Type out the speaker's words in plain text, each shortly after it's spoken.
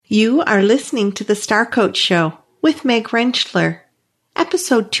You are listening to the Star Coach Show with Meg Rentschler,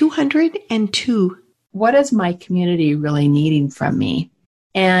 episode 202. What is my community really needing from me?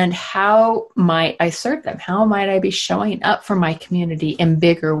 And how might I serve them? How might I be showing up for my community in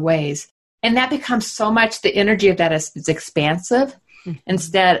bigger ways? And that becomes so much, the energy of that is expansive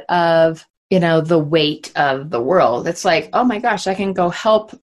instead of, the weight of the world. It's like, oh my gosh, I can go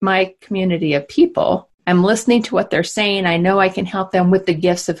help my community of people. I'm listening to what they're saying. I know I can help them with the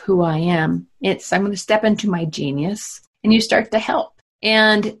gifts of who I am. I'm going to step into my genius, and you start to help.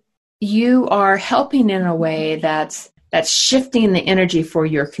 And you are helping in a way that's shifting the energy for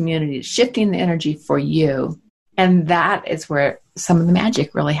your community, shifting the energy for you. And that is where some of the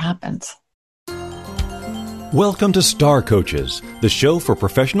magic really happens. Welcome to Star Coaches, the show for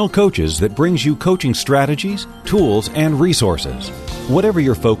professional coaches that brings you coaching strategies, tools, and resources. Whatever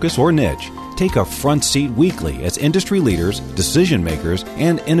your focus or niche, take a front seat weekly as industry leaders, decision makers,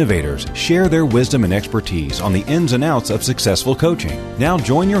 and innovators share their wisdom and expertise on the ins and outs of successful coaching. Now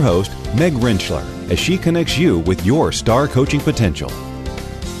join your host, Meg Rentschler, as she connects you with your star coaching potential.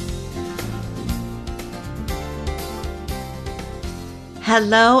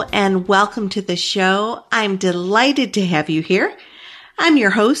 Hello and welcome to the show. I'm delighted to have you here. I'm your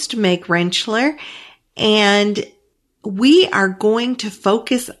host, Meg Rentschler, and we are going to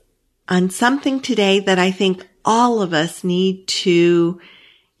focus on something today that I think all of us need to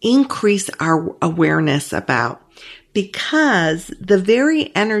increase our awareness about, because the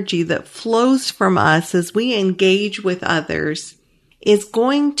very energy that flows from us as we engage with others is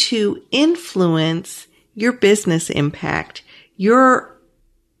going to influence your business impact, your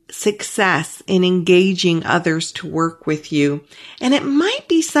success in engaging others to work with you. And it might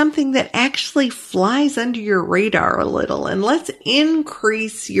be something that actually flies under your radar a little. And let's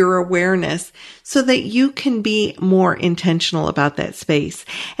increase your awareness so that you can be more intentional about that space.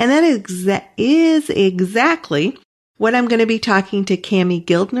 And that is exactly what I'm going to be talking to Cami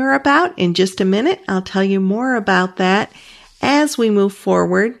Gildner about in just a minute. I'll tell you more about that as we move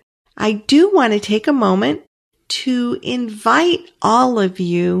forward. I do want to take a moment to invite all of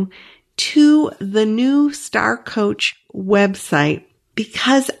you to the new Star Coach website,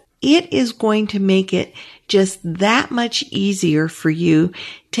 because it is going to make it just that much easier for you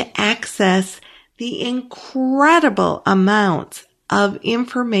to access the incredible amounts of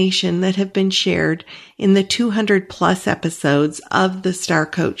information that have been shared in the 200 plus episodes of the Star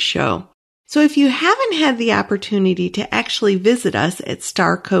Coach Show. So if you haven't had the opportunity to actually visit us at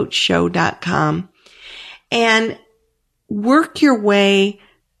starcoachshow.com, and work your way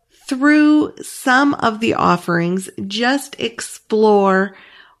through some of the offerings, just explore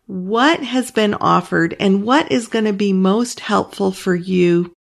what has been offered and what is going to be most helpful for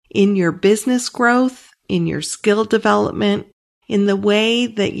you in your business growth, in your skill development, in the way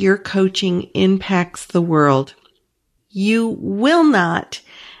that your coaching impacts the world. You will not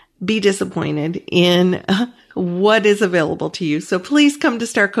be disappointed in what is available to you. So please come to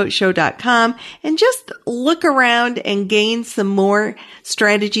starcoachshow.com and just look around and gain some more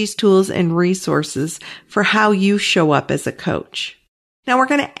strategies, tools, and resources for how you show up as a coach. Now we're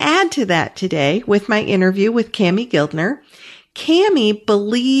going to add to that today with my interview with Cami Gildner. Cami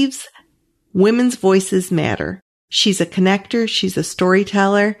believes women's voices matter. She's a connector, she's a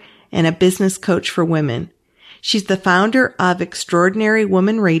storyteller, and a business coach for women. She's the founder of Extraordinary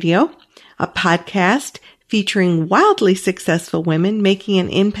Woman Radio, a podcast featuring wildly successful women making an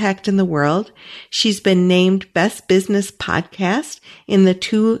impact in the world. She's been named Best Business Podcast in the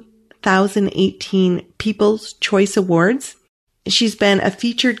 2018 People's Choice Awards. She's been a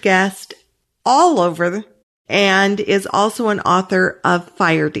featured guest all over and is also an author of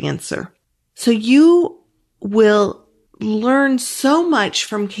Fire Dancer. So you will learn so much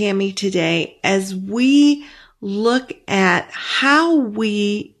from Cami today as we look at how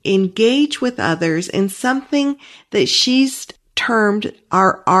we engage with others in something that she's termed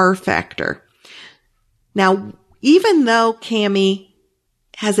our R factor. Now, even though Cami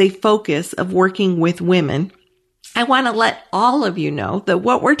has a focus of working with women, I want to let all of you know that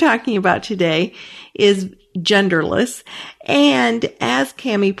what we're talking about today is genderless. And as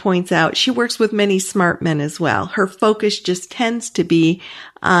Cami points out, she works with many smart men as well. Her focus just tends to be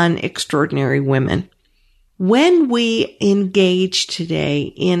on extraordinary women. When we engage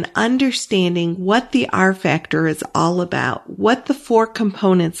today in understanding what the R factor is all about, what the four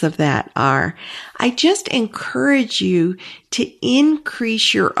components of that are, I just encourage you to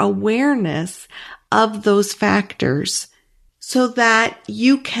increase your awareness of those factors so that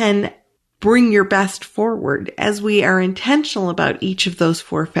you can bring your best forward. As we are intentional about each of those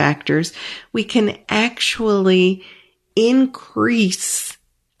four factors, we can actually increase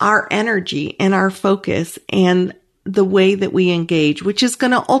our energy and our focus and the way that we engage, which is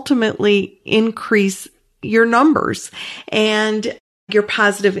going to ultimately increase your numbers and your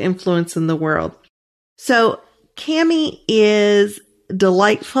positive influence in the world. So Cami is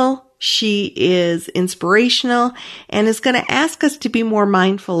delightful. She is inspirational and is going to ask us to be more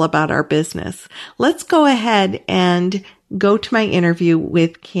mindful about our business. Let's go ahead and go to my interview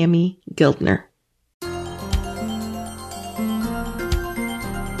with Cami Gildner.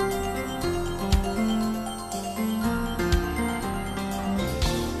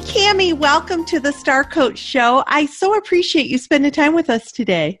 Cami, welcome to the Star Coach Show. I so appreciate you spending time with us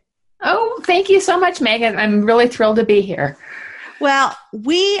today. Oh, thank you so much, Megan. I'm really thrilled to be here. Well,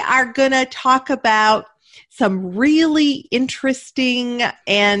 we are going to talk about some really interesting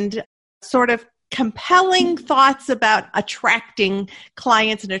and sort of compelling thoughts about attracting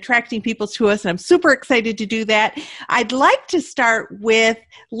clients and attracting people to us. And I'm super excited to do that. I'd like to start with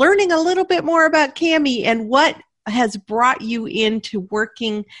learning a little bit more about Cami and what has brought you into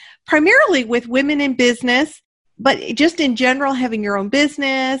working primarily with women in business, but just in general, having your own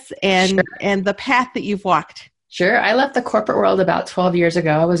business and the path that you've walked. Sure. I left the corporate world about 12 years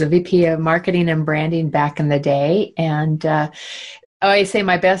ago. I was a VP of marketing and branding back in the day. And I always say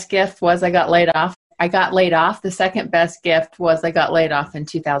my best gift was I got laid off. The second best gift was I got laid off in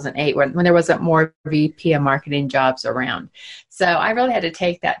 2008 when there wasn't more VP of marketing jobs around. So I really had to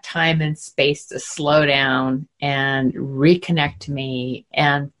take that time and space to slow down and reconnect to me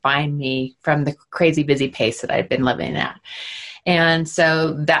and find me from the crazy busy pace that I'd been living at. And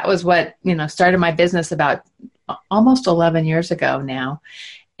so that was what, started my business about almost 11 years ago now.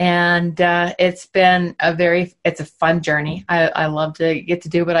 And it's been it's a fun journey. I love to get to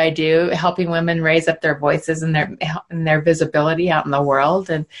do what I do, helping women raise up their voices and their visibility out in the world.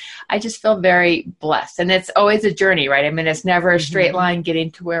 And I just feel very blessed. And it's always a journey, right? I mean, it's never a straight line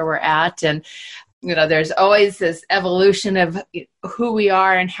getting to where we're at. And, there's always this evolution of who we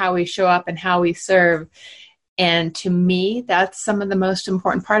are and how we show up and how we serve. And to me, that's some of the most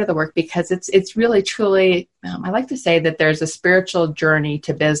important part of the work because it's really, truly, I like to say that there's a spiritual journey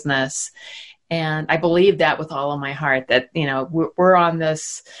to business. And I believe that with all of my heart that, we're on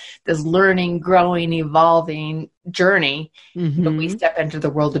this learning, growing, evolving journey that we step into the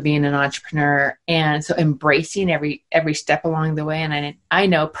world of being an entrepreneur. And so embracing every step along the way. And I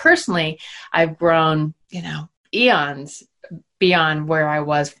know personally, I've grown, eons beyond where I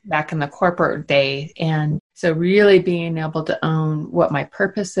was back in the corporate day. And so really being able to own what my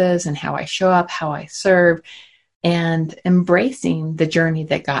purpose is and how I show up, how I serve, and embracing the journey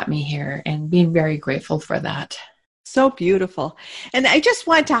that got me here and being very grateful for that. So beautiful. And I just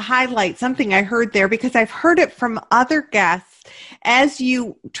want to highlight something I heard there because I've heard it from other guests. As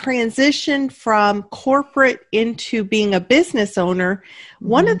you transition from corporate into being a business owner,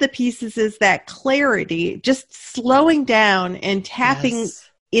 one of the pieces is that clarity, just slowing down and tapping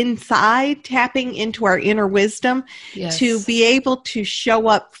inside, tapping into our inner wisdom to be able to show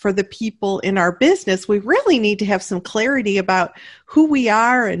up for the people in our business. We really need to have some clarity about who we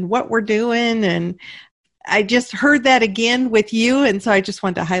are and what we're doing. And I just heard that again with you. And so I just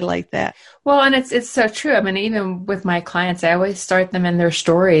wanted to highlight that. Well, and it's so true. I mean, even with my clients, I always start them in their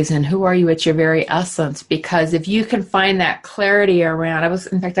stories and who are you at your very essence? Because if you can find that clarity around, I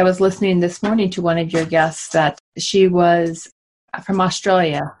was listening this morning to one of your guests that she was from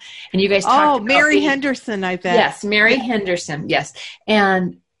Australia and you guys talked about Mary Henderson, I bet. Yes, Mary Henderson. Yes.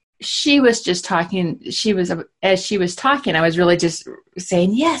 And she was just talking, as she was talking, I was really just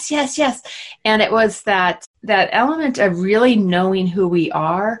saying, yes, yes, yes. And it was that element of really knowing who we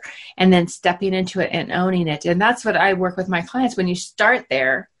are and then stepping into it and owning it. And that's what I work with my clients. When you start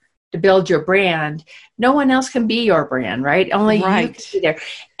there to build your brand, no one else can be your brand, right? Only you can be there.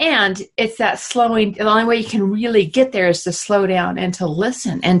 And it's that slowing, the only way you can really get there is to slow down and to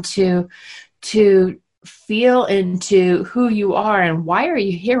listen and to feel into who you are and why are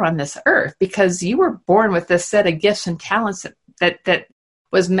you here on this earth? Because you were born with this set of gifts and talents that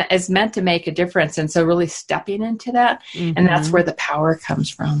is meant to make a difference. And so really stepping into that, and that's where the power comes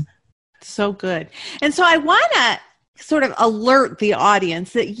from. So good. And so I want to sort of alert the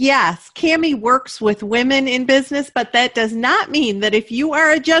audience that yes, Cami works with women in business, but that does not mean that if you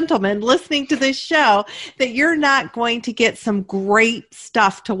are a gentleman listening to this show, that you're not going to get some great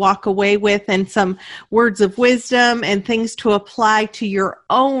stuff to walk away with and some words of wisdom and things to apply to your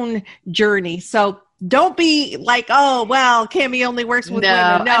own journey. So don't be like, oh, well, Cami only works with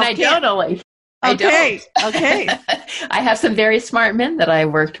women. No, and I totally. Okay. Okay. I have some very smart men that I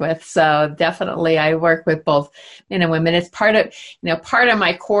worked with. So definitely I work with both men and women. It's part of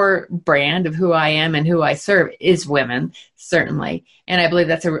my core brand of who I am and who I serve is women, certainly. And I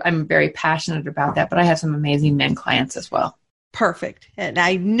believe I'm very passionate about that, but I have some amazing men clients as well. Perfect. And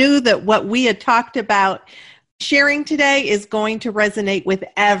I knew that what we had talked about sharing today is going to resonate with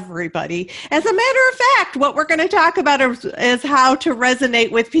everybody. As a matter of fact, what we're going to talk about is how to resonate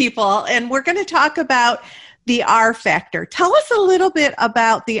with people. And we're going to talk about the R factor. Tell us a little bit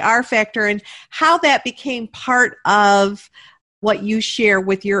about the R factor and how that became part of what you share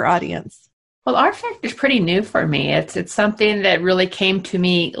with your audience. Well, R factor is pretty new for me. It's something that really came to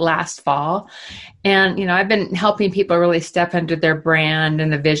me last fall. And, I've been helping people really step into their brand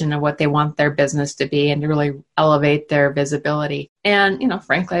and the vision of what they want their business to be and to really elevate their visibility. And,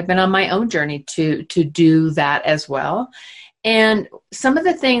 frankly, I've been on my own journey to do that as well. And some of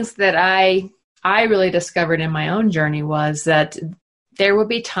the things that I really discovered in my own journey was that there would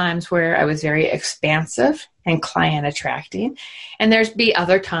be times where I was very expansive and client attracting. And there'd be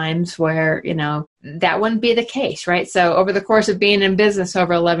other times where, that wouldn't be the case, right? So over the course of being in business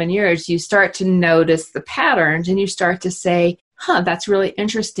over 11 years, you start to notice the patterns and you start to say, that's really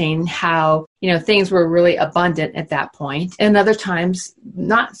interesting how, things were really abundant at that point. And other times,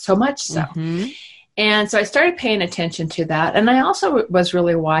 not so much so. Mm-hmm. And so I started paying attention to that. And I also was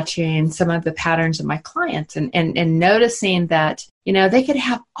really watching some of the patterns of my clients and noticing that, they could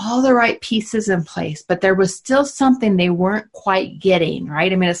have all the right pieces in place, but there was still something they weren't quite getting,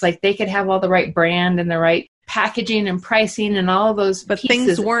 right? I mean, it's like they could have all the right brand and the right packaging and pricing and all of those but pieces.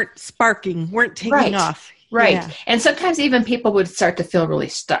 Things weren't sparking, weren't taking off. Right. Yeah. And sometimes even people would start to feel really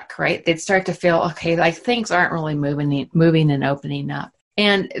stuck, right? They'd start to feel, okay, like things aren't really moving and opening up.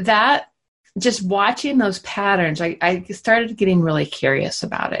 And that, just watching those patterns, I started getting really curious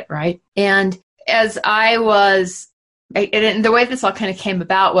about it, right? And as and the way this all kind of came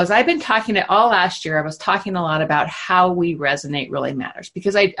about was I've been talking all last year, I was talking a lot about how we resonate really matters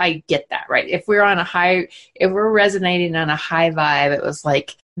because I get that, right? If we're resonating on a high vibe, it was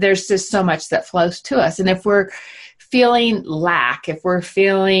like, there's just so much that flows to us. And if we're feeling lack, if we're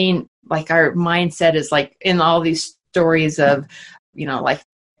feeling like our mindset is like in all these stories of, like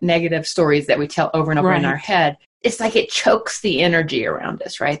negative stories that we tell over and over in our head, it's like it chokes the energy around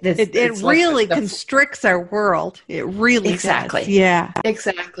us, right? It really constricts our world. It really exactly does. Yeah,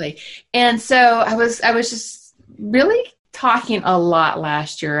 exactly. And so I was just really talking a lot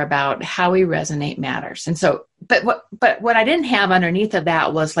last year about how we resonate matters. And so, but what I didn't have underneath of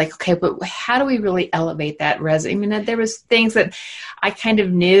that was like, okay, but how do we really elevate that resonate? I mean, there was things that I kind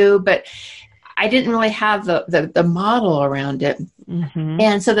of knew, but I didn't really have the model around it. Mm-hmm.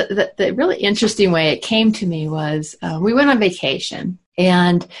 And so the really interesting way it came to me was we went on vacation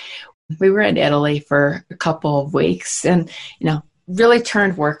and we were in Italy for a couple of weeks and, really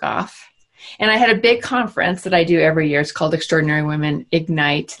turned work off. And I had a big conference that I do every year. It's called Extraordinary Women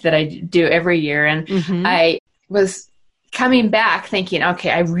Ignite that I do every year. And mm-hmm. I was coming back thinking,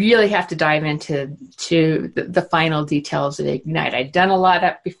 okay, I really have to dive into the final details of Ignite. I'd done a lot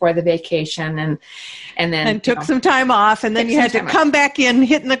up before the vacation and then took some time off, and then you had to come back in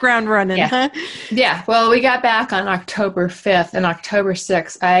hitting the ground running. Yeah. Huh? Yeah. Well, we got back on October 5th and October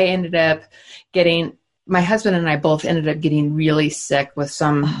 6th, my husband and I both ended up getting really sick with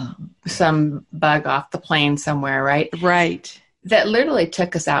some bug off the plane somewhere, right? Right. That literally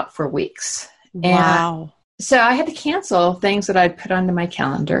took us out for weeks. Wow. And so I had to cancel things that I'd put onto my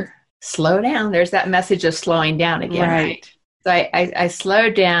calendar. Slow down. There's that message of slowing down again, right? So I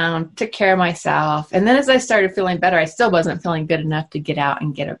slowed down, took care of myself. And then as I started feeling better, I still wasn't feeling good enough to get out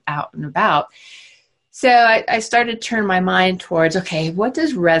and about. So I started to turn my mind towards, okay, what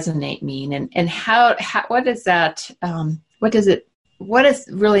does resonate mean? And what is that? What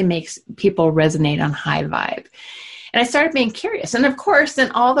really makes people resonate on high vibe? And I started being curious. And of course, then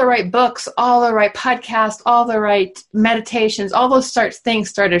all the right books, all the right podcasts, all the right meditations, all those things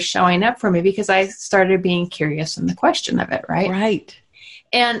started showing up for me because I started being curious in the question of it, right? Right.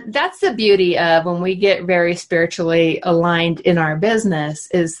 And that's the beauty of when we get very spiritually aligned in our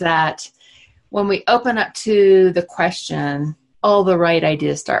business is that when we open up to the question, all the right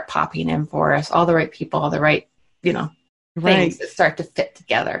ideas start popping in for us, all the right people, all the right, things that start to fit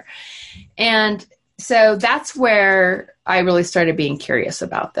together. And so that's where I really started being curious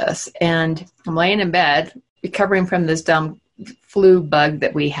about this. And I'm laying in bed, recovering from this dumb flu bug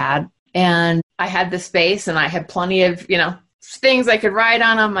that we had. And I had the space and I had plenty of, things I could write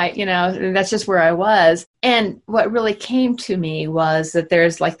on my, and that's just where I was. And what really came to me was that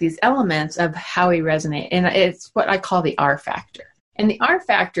there's like these elements of how we resonate. And it's what I call the R factor. And the R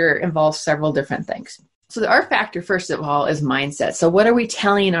factor involves several different things. So the R factor, first of all, is mindset. So what are we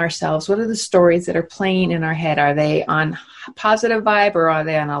telling ourselves? What are the stories that are playing in our head? Are they on a positive vibe or are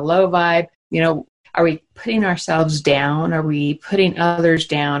they on a low vibe? Are we putting ourselves down? Are we putting others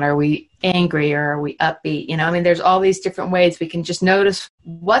down? Are we angry or are we upbeat? There's all these different ways we can just notice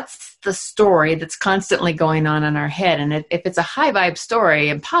what's the story that's constantly going on in our head. And if it's a high vibe story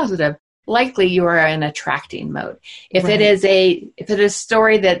and positive, likely you are in attracting mode. If it is a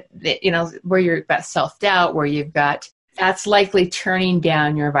story that where you've got self-doubt, that's likely turning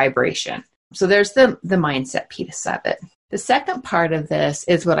down your vibration. So there's the mindset piece of it. The second part of this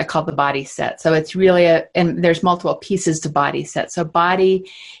is what I call the body set. So it's really and there's multiple pieces to body set. So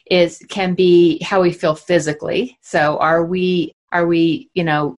body can be how we feel physically. So are we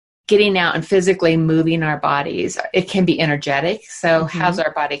getting out and physically moving our bodies? It can be energetic. So how's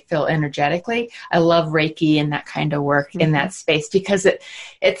our body feel energetically? I love Reiki and that kind of work in that space because it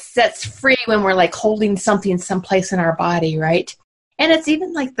sets free when we're like holding something someplace in our body, right? And it's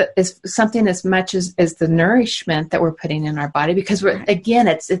even like something as much as the nourishment that we're putting in our body, because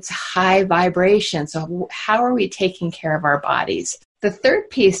it's high vibration. So how are we taking care of our bodies? The third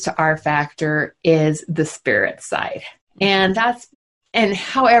piece to R factor is the spirit side. And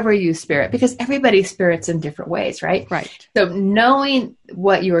however you spirit, because everybody's spirit's in different ways, right? Right. So knowing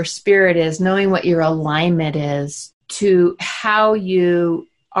what your spirit is, knowing what your alignment is to how you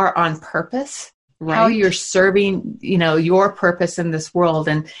are on purpose, right, how you're serving, your purpose in this world,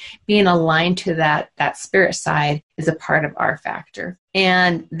 and being aligned to that spirit side is a part of R factor.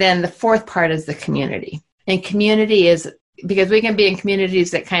 And then the fourth part is the community. And community is because we can be in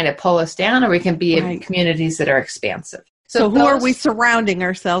communities that kind of pull us down, or we can be in communities that are expansive. So who are we surrounding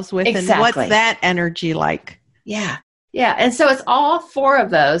ourselves with, and what's that energy like? Yeah. Yeah. And so it's all four of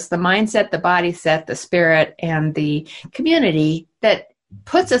those, the mindset, the body set, the spirit, and the community, that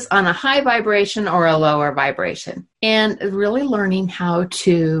puts us on a high vibration or a lower vibration. And really learning how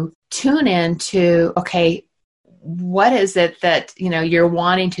to tune into, okay, what is it that, you're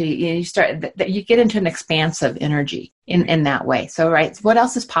wanting to, you get into an expansive energy in that way. So, right, what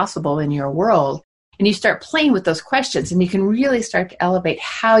else is possible in your world? And you start playing with those questions, and you can really start to elevate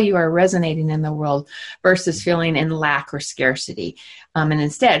how you are resonating in the world versus feeling in lack or scarcity. And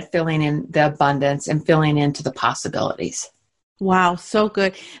instead feeling in the abundance and feeling into the possibilities. Wow, so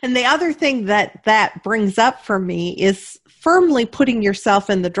good. And the other thing that brings up for me is firmly putting yourself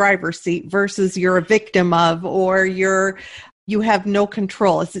in the driver's seat versus you're a victim of, or you have no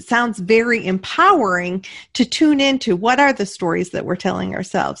control. It sounds very empowering to tune into what are the stories that we're telling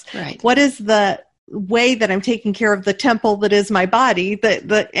ourselves. Right. What is the way that I'm taking care of the temple that is my body,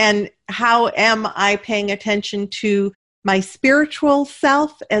 and how am I paying attention to my spiritual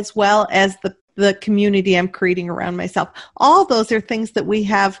self as well as the community I'm creating around myself. All those are things that we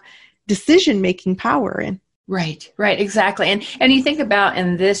have decision-making power in. Right, exactly. And you think about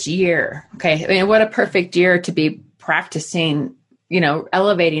in this year, okay, what a perfect year to be practicing,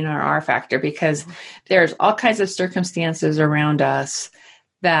 elevating our R factor, because there's all kinds of circumstances around us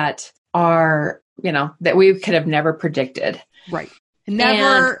that are, that we could have never predicted. Right.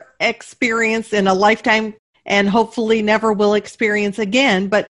 Never experienced in a lifetime, and hopefully never will experience again,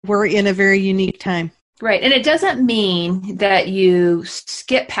 but we're in a very unique time. Right. And it doesn't mean that you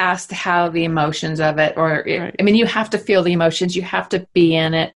skip past how the emotions of it, you have to feel the emotions, you have to be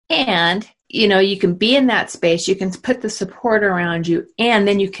in it. And, you can be in that space, you can put the support around you, and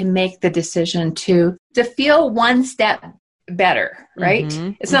then you can make the decision to feel one step better, right?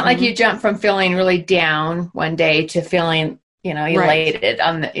 Mm-hmm. It's not like you jump from feeling really down one day to feeling elated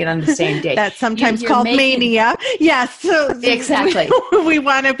on the same day. That's sometimes called mania. Yes. So exactly. We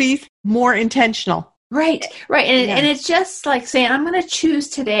want to be more intentional. Right. And it's just like saying, I'm going to choose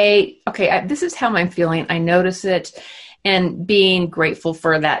today. Okay, this is how I'm feeling. I notice it, and being grateful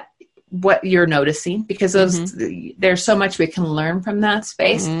for that, what you're noticing, because there's so much we can learn from that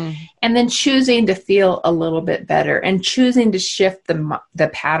space. And then choosing to feel a little bit better, and choosing to shift the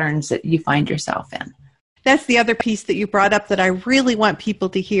patterns that you find yourself in. That's the other piece that you brought up that I really want people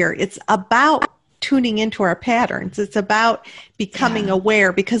to hear. It's about tuning into our patterns. It's about becoming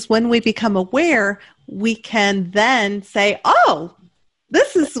aware, because when we become aware, we can then say, oh,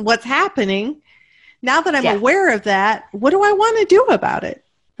 this is what's happening. Now that I'm aware of that, what do I want to do about it?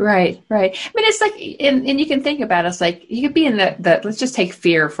 Right. It's like, and you can think about it, it's like you could be in the let's just take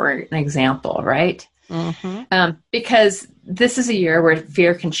fear for an example, right? Mm-hmm. Because this is a year where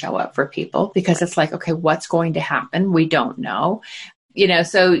fear can show up for people, because it's like, okay, what's going to happen? We don't know.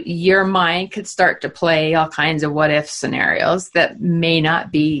 So your mind could start to play all kinds of what if scenarios that may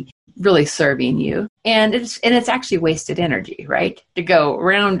not be really serving you. And it's actually wasted energy, right? To go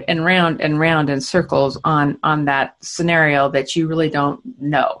round and round and round in circles on that scenario that you really don't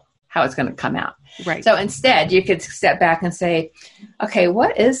know how it's going to come out. Right. So instead, you could step back and say, okay,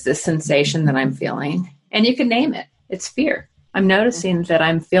 what is this sensation that I'm feeling? And you can name it. It's fear. I'm noticing that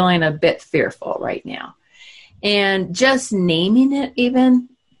I'm feeling a bit fearful right now. And just naming it even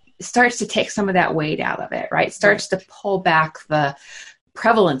starts to take some of that weight out of it, right? Starts to pull back the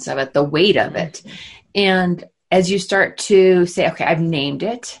prevalence of it, the weight of it. And as you start to say, okay, I've named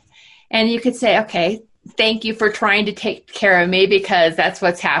it, and you could say, okay, thank you for trying to take care of me, because that's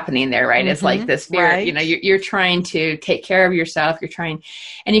what's happening there, right? It's like this fear, right. You're trying to take care of yourself.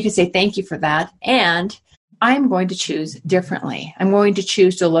 And you can say, thank you for that. And I'm going to choose differently. I'm going to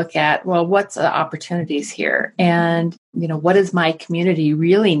choose to look at, well, what's the opportunities here? And, what does my community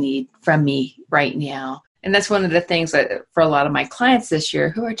really need from me right now? And that's one of the things that for a lot of my clients this year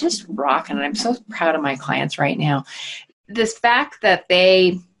who are just rocking, and I'm so proud of my clients right now. This fact that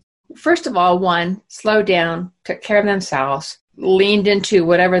they, first of all, one, slowed down, took care of themselves, leaned into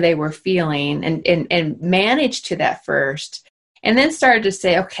whatever they were feeling and managed to that first. And then started to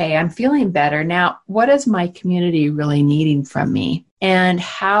say, okay, I'm feeling better. Now, what is my community really needing from me? And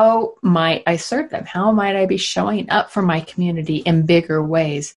how might I serve them? How might I be showing up for my community in bigger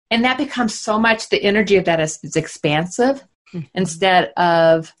ways? And that becomes so much, the energy of that is expansive instead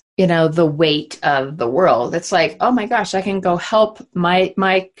of, the weight of the world. It's like, oh my gosh, I can go help my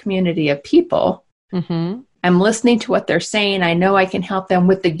community of people. Mm-hmm. I'm listening to what they're saying. I know I can help them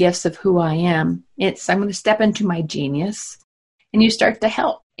with the gifts of who I am. I'm going to step into my genius. And you start to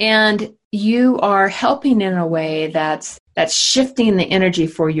help. And you are helping in a way that's shifting the energy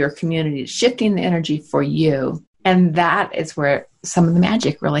for your community, shifting the energy for you. And that is where some of the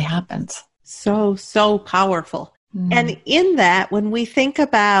magic really happens. So powerful. Mm-hmm. And in that, when we think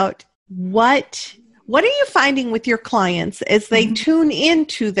about what are you finding with your clients as they tune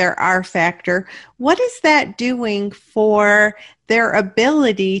into their R factor, what is that doing for their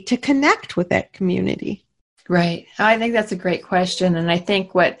ability to connect with that community? Right. I think that's a great question. And I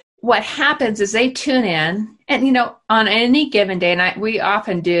think what happens is they tune in and, on any given day, and we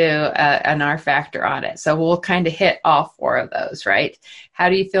often do an R factor audit. So we'll kind of hit all four of those, right? How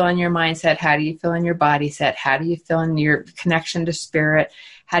do you feel in your mindset? How do you feel in your body set? How do you feel in your connection to spirit?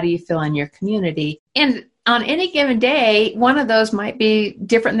 How do you feel in your community? And on any given day, one of those might be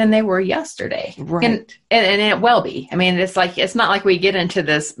different than they were yesterday. Right. And it will be. I mean, it's not like we get into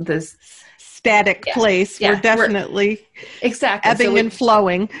this static place. We're definitely ebbing and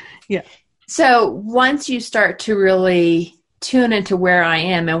flowing. Yeah. So once you start to really tune into where I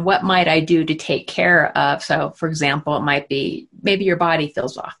am and what might I do to take care of. So for example, it might be maybe your body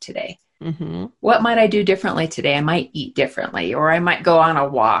feels off today. Mm-hmm. What might I do differently today? I might eat differently, or I might go on a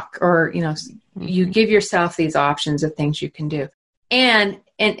walk, or, you give yourself these options of things you can do and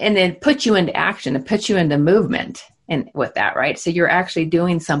then put you into action and put you into movement and with that, right? So you're actually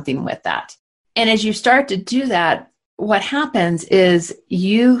doing something with that. And as you start to do that, what happens is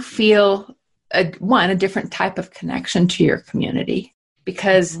you feel a different type of connection to your community,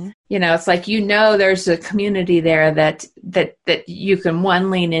 because, it's like, there's a community there that you can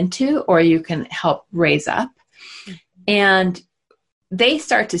lean into, or you can help raise up. And they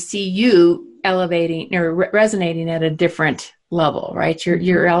start to see you elevating or resonating at a different level, right?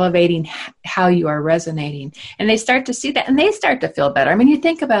 You're elevating how you are resonating, and they start to see that, and they start to feel better. I mean, you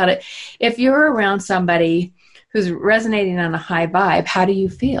think about it. If you're around somebody who's resonating on a high vibe, how do you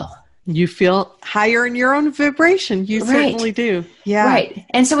feel? You feel higher in your own vibration. You certainly do. Yeah. Right.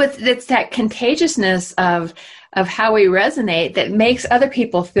 And so it's that contagiousness of how we resonate that makes other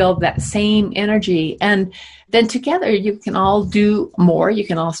people feel that same energy. And then together you can all do more. You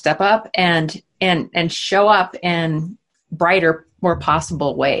can all step up and show up in brighter, more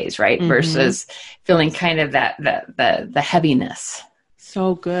possible ways, right? Mm-hmm. Versus feeling kind of the heaviness.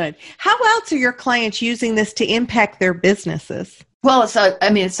 So good. How else are your clients using this to impact their businesses? Well, so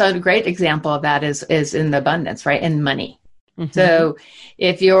a great example of that is in the abundance, right? And money. Mm-hmm. So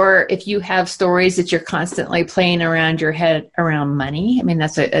if you have stories that you're constantly playing around your head around money,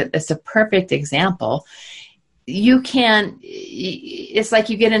 that's a perfect example. It's like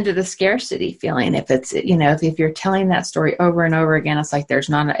you get into the scarcity feeling. If you're telling that story over and over again, it's like there's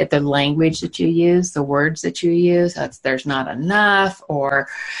not the language that you use, the words that you use, there's not enough, or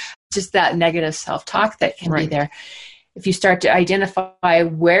just that negative self-talk that can be there. If you start to identify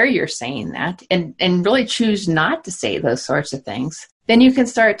where you're saying that and really choose not to say those sorts of things, then you can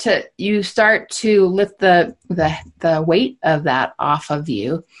start to lift the weight of that off of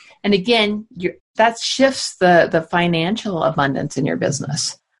you. And again, that shifts the financial abundance in your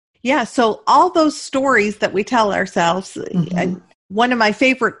business. Yeah. So all those stories that we tell ourselves, and one of my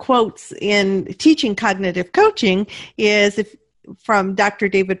favorite quotes in teaching cognitive coaching is from Dr.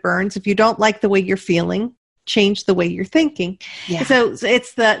 David Burns, if you don't like the way you're feeling, change the way you're thinking. Yeah. So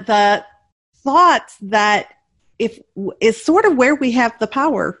it's the thoughts that is sort of where we have the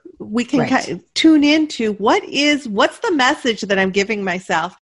power. We can kind of tune into what's the message that I'm giving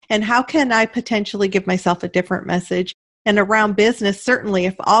myself, and how can I potentially give myself a different message? And around business, certainly,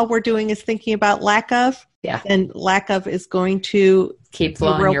 if all we're doing is thinking about lack of, then lack of is going to keep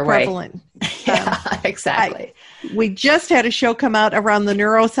flowing your prevalent. Way. Yeah, exactly. We just had a show come out around the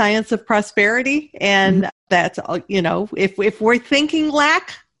neuroscience of prosperity, and that's, if we're thinking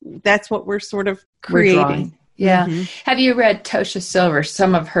lack, that's what we're sort of creating. Yeah. Have you read Tosha Silver?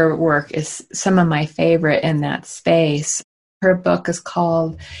 Some of her work is some of my favorite in that space. Her book is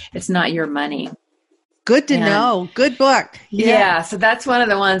called It's Not Your Money. Good to know. Good book. Yeah. So that's one of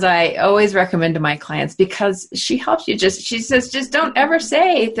the ones I always recommend to my clients, because she helps you she says, just don't ever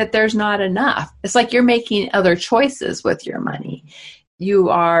say that there's not enough. It's like you're making other choices with your money. You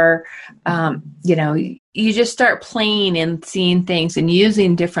are, you just start playing and seeing things and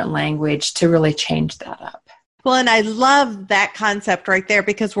using different language to really change that up. Well, and I love that concept right there,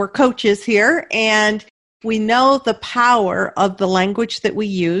 because we're coaches here and we know the power of the language that we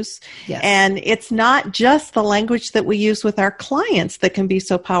use. Yes. And it's not just the language that we use with our clients that can be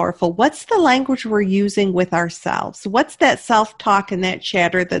so powerful. What's the language we're using with ourselves? What's that self-talk and that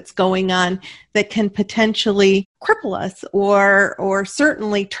chatter that's going on that can potentially cripple us or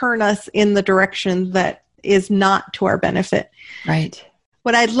certainly turn us in the direction that is not to our benefit? Right.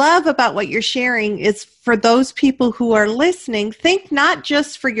 What I love about what you're sharing is, for those people who are listening, think not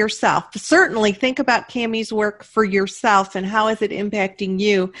just for yourself. Certainly think about Cammie's work for yourself and how is it impacting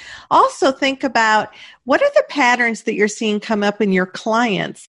you. Also think about, what are the patterns that you're seeing come up in your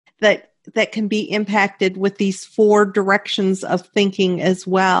clients that can be impacted with these 4 directions of thinking as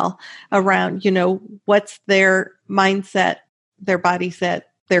well, around, what's their mindset, their body set,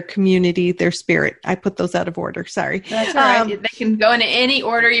 their community, their spirit. I put those out of order. Sorry. That's all right. They can go in any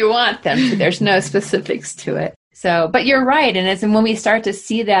order you want them to. There's no specifics to it. So, but you're right. And when we start to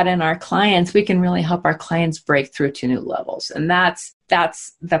see that in our clients, we can really help our clients break through to new levels. And that's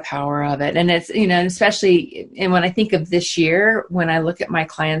the power of it. And it's, especially, and when I think of this year, when I look at my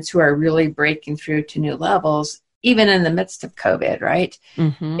clients who are really breaking through to new levels, even in the midst of COVID, right?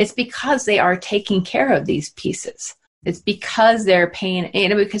 It's because they are taking care of these pieces. It's because they're paying,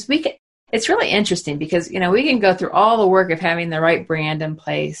 because it's really interesting because, we can go through all the work of having the right brand in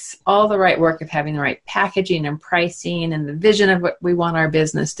place, all the right work of having the right packaging and pricing and the vision of what we want our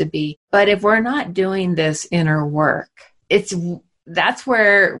business to be. But if we're not doing this inner work, that's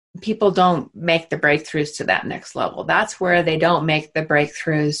where people don't make the breakthroughs to that next level. That's where they don't make the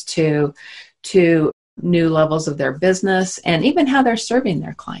breakthroughs to new levels of their business and even how they're serving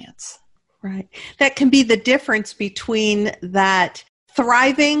their clients. Right. That can be the difference between that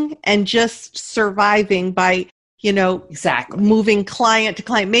thriving and just surviving by, exactly moving client to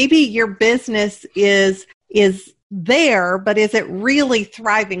client. Maybe your business is there, but is it really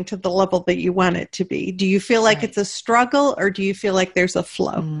thriving to the level that you want it to be? Do you feel like it's a struggle, or do you feel like there's a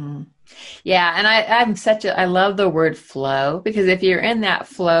flow? Yeah. And I love the word flow, because if you're in that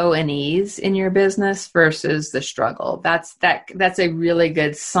flow and ease in your business versus the struggle, that's a really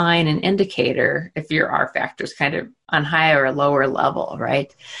good sign and indicator if your R factor is kind of on higher or lower level,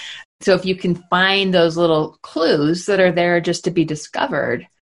 right? So if you can find those little clues that are there just to be discovered,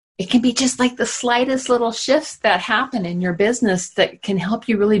 it can be just like the slightest little shifts that happen in your business that can help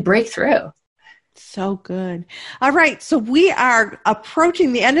you really break through. So good. All right. So we are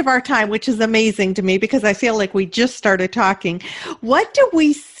approaching the end of our time, which is amazing to me because I feel like we just started talking. What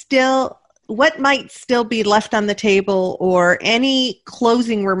might still be left on the table, or any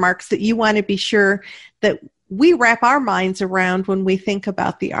closing remarks that you want to be sure that we wrap our minds around when we think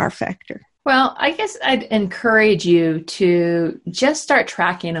about the R factor? Well, I guess I'd encourage you to just start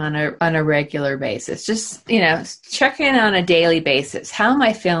tracking on a regular basis. Just, check in on a daily basis. How am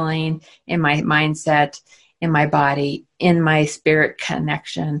I feeling in my mindset, in my body, in my spirit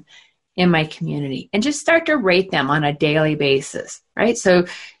connection, in my community? And just start to rate them on a daily basis, right? So,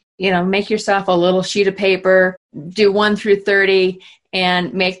 make yourself a little sheet of paper, do 1 through 30,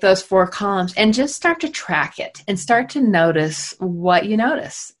 and make those 4 columns and just start to track it and start to notice what you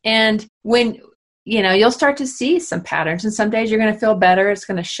notice. And when, you'll start to see some patterns, and some days you're going to feel better. It's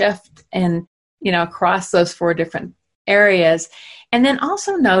going to shift and, across those 4 different areas. And then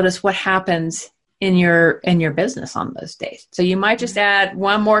also notice what happens in your business on those days. So you might just add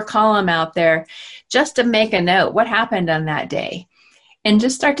 1 more column out there just to make a note. What happened on that day? and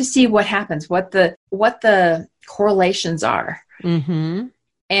just start to see what happens, what the correlations are. Mm-hmm.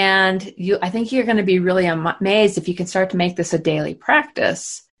 And I think you're going to be really amazed if you can start to make this a daily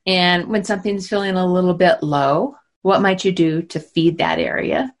practice. And when something's feeling a little bit low, what might you do to feed that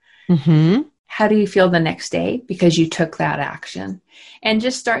area? Mm-hmm. How do you feel the next day because you took that action? And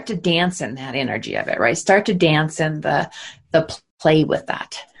just start to dance in that energy of it, right? Start to dance in the play with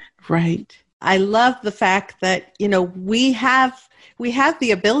that. Right. I love the fact that, we have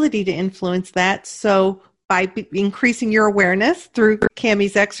the ability to influence that. So by increasing your awareness through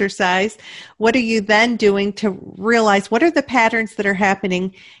Cammie's exercise, what are you then doing to realize what are the patterns that are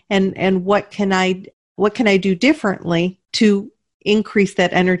happening and what can I do differently to increase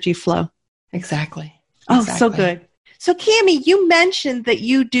that energy flow? Exactly. Oh, so good. So Cammie, you mentioned that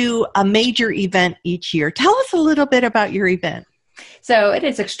you do a major event each year. Tell us a little bit about your event. So it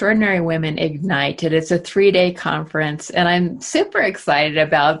is Extraordinary Women Ignited. It's a 3-day conference, and I'm super excited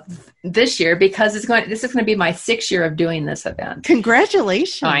about this year because this is going to be my 6th year of doing this event.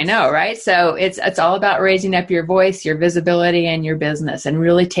 Congratulations. I know, right? So it's all about raising up your voice, your visibility, and your business, and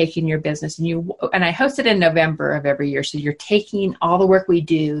really taking your business. And I host it in November of every year. So you're taking all the work we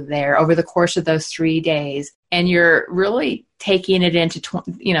do there over the course of those 3 days, and you're really taking it into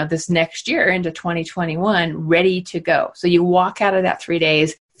this next year, into 2021, ready to go. So you walk out of that 3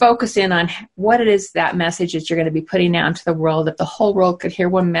 days, focus in on what it is, that message that you're going to be putting out into the world. If the whole world could hear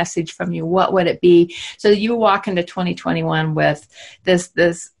one message from you, what would it be? So you walk into 2021 with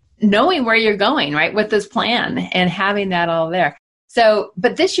this knowing where you're going, right? With this plan and having that all there. So,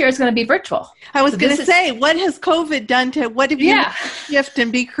 but this year is going to be virtual. I was going to say, what has COVID done to, what have you shift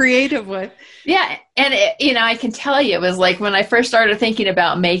and be creative with? Yeah. And, I can tell you, it was like when I first started thinking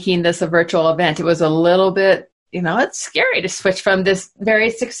about making this a virtual event, it was a little bit, it's scary to switch from this very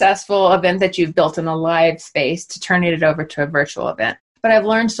successful event that you've built in a live space to turning it over to a virtual event. But I've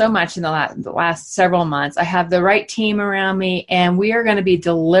learned so much in the last several months. I have the right team around me, and we are going to be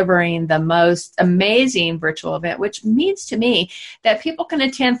delivering the most amazing virtual event, which means to me that people can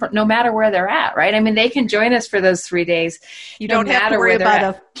attend no matter where they're at, right? I mean, they can join us for those 3 days. You don't have to worry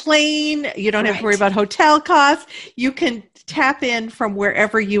about a plane. You don't have to worry about hotel costs. You can tap in from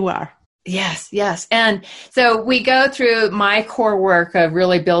wherever you are. Yes. And so we go through my core work of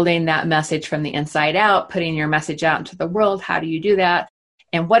really building that message from the inside out, putting your message out into the world. How do you do that?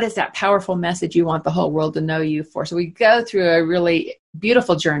 And what is that powerful message you want the whole world to know you for? So we go through a really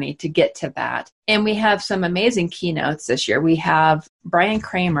beautiful journey to get to that. And we have some amazing keynotes this year. We have Brian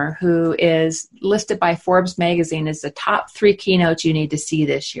Kramer, who is listed by Forbes magazine as the top 3 keynotes you need to see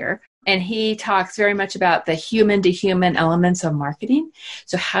this year. And he talks very much about the human-to-human elements of marketing.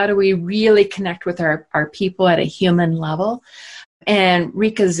 So how do we really connect with our people at a human level? And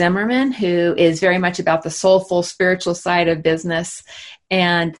Rika Zimmerman, who is very much about the soulful, spiritual side of business.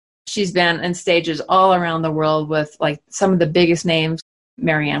 And she's been on stages all around the world with like some of the biggest names,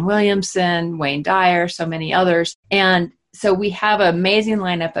 Marianne Williamson, Wayne Dyer, so many others. And so we have an amazing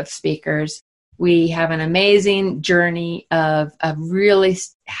lineup of speakers. We have an amazing journey of really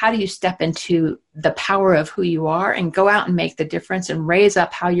how do you step into the power of who you are and go out and make the difference and raise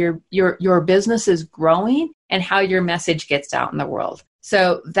up how your business is growing and how your message gets out in the world.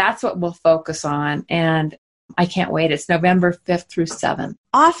 So that's what we'll focus on. And I can't wait. It's November 5th through 7th.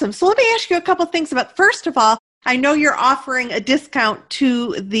 Awesome. So let me ask you a couple of things about, first of all, I know you're offering a discount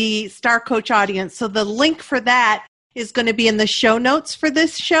to the Star Coach audience. So the link for that is going to be in the show notes for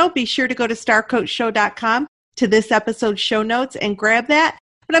this show. Be sure to go to starcoachshow.com to this episode's show notes and grab that.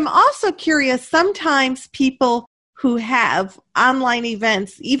 But I'm also curious, sometimes people who have online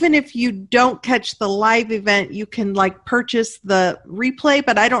events, even if you don't catch the live event, you can purchase the replay,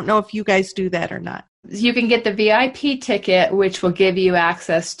 but I don't know if you guys do that or not. You can get the VIP ticket, which will give you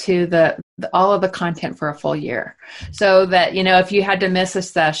access to all of the content for a full year. So that, if you had to miss a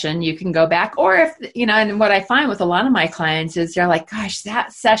session, you can go back. Or if, and what I find with a lot of my clients is they're like, gosh,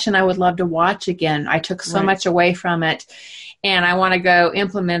 that session I would love to watch again. I took so much away from it and I want to go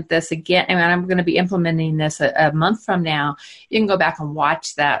implement this again. And I'm going to be implementing this a month from now. You can go back and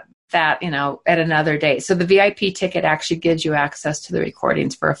watch that at another date. So the VIP ticket actually gives you access to the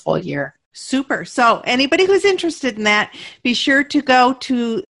recordings for a full year. Super. So anybody who's interested in that, be sure to go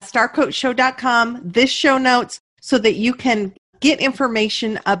to starcoachshow.com, this show notes, so that you can get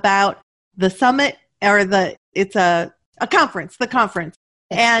information about the summit or it's a conference, the conference.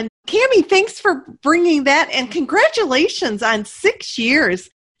 And Cammie, thanks for bringing that, and congratulations on 6 years.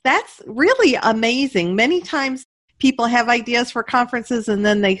 That's really amazing. Many times people have ideas for conferences and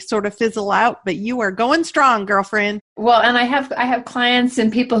then they sort of fizzle out, but you are going strong, girlfriend. Well, and I have clients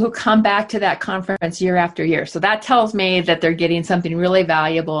and people who come back to that conference year after year. So that tells me that they're getting something really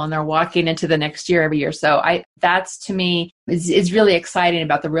valuable and they're walking into the next year every year. So that's to me is really exciting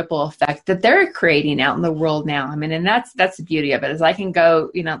about the ripple effect that they're creating out in the world now. I mean, and that's the beauty of it, is I can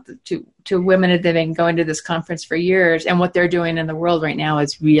go, to women that have been going to this conference for years, and what they're doing in the world right now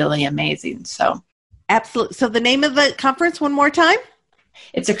is really amazing. So absolutely. So the name of the conference one more time?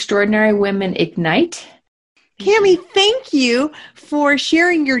 It's Extraordinary Women Ignite. Cami, thank you for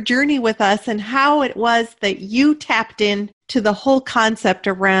sharing your journey with us and how it was that you tapped in to the whole concept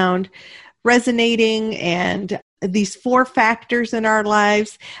around resonating and these 4 factors in our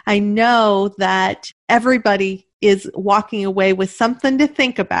lives. I know that everybody is walking away with something to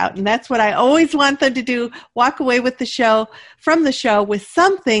think about. And that's what I always want them to do, walk away with from the show with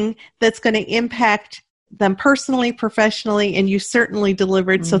something that's going to impact them personally, professionally, and you certainly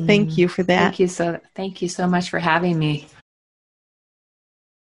delivered. So thank you for that. Thank you so much for having me.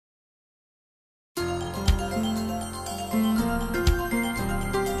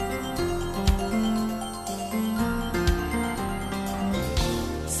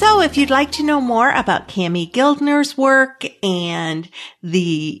 So if you'd like to know more about Cami Gildner's work and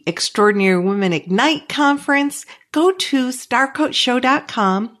the Extraordinary Women Ignite Conference, go to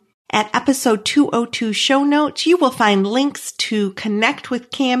starcoachshow.com. At episode 202 show notes, you will find links to connect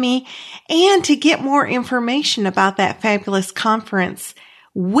with Cami and to get more information about that fabulous conference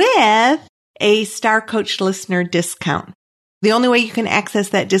with a Star Coach listener discount. The only way you can access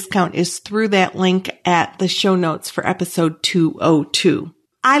that discount is through that link at the show notes for episode 202.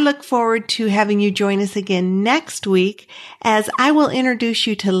 I look forward to having you join us again next week as I will introduce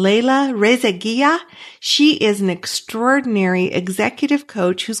you to Leila Rezaguia. She is an extraordinary executive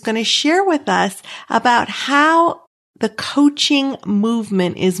coach who's going to share with us about how the coaching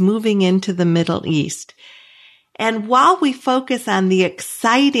movement is moving into the Middle East. And while we focus on the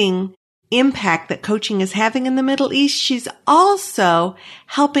exciting impact that coaching is having in the Middle East, she's also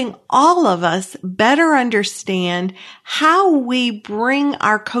helping all of us better understand how we bring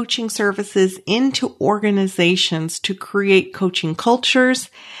our coaching services into organizations to create coaching cultures,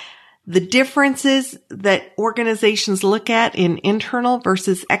 the differences that organizations look at in internal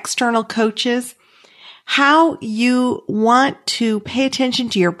versus external coaches, how you want to pay attention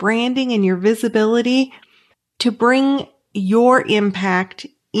to your branding and your visibility to bring your impact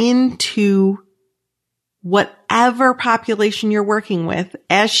into whatever population you're working with.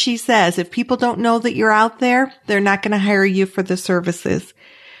 As she says, if people don't know that you're out there, they're not going to hire you for the services.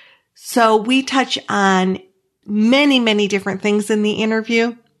 So we touch on many, many different things in the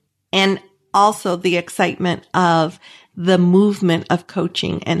interview, and also the excitement of the movement of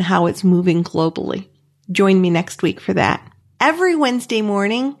coaching and how it's moving globally. Join me next week for that. Every Wednesday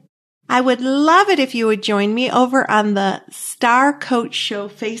morning, I would love it if you would join me over on the Star Coach Show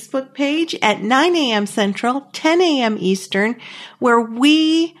Facebook page at 9 a.m. Central, 10 a.m. Eastern, where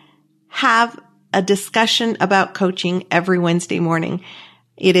we have a discussion about coaching every Wednesday morning.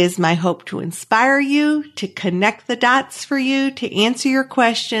 It is my hope to inspire you, to connect the dots for you, to answer your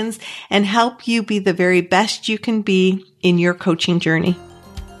questions, and help you be the very best you can be in your coaching journey.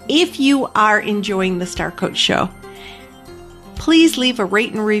 If you are enjoying the Star Coach Show, please leave a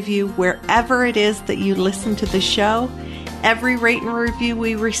rate and review wherever it is that you listen to the show. Every rate and review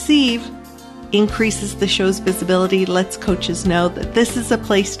we receive increases the show's visibility, lets coaches know that this is a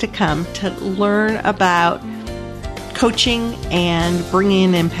place to come to learn about coaching and bringing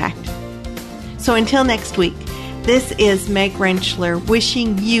an impact. So until next week, this is Meg Rentschler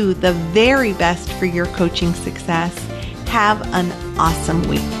wishing you the very best for your coaching success. Have an awesome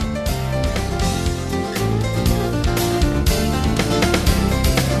week.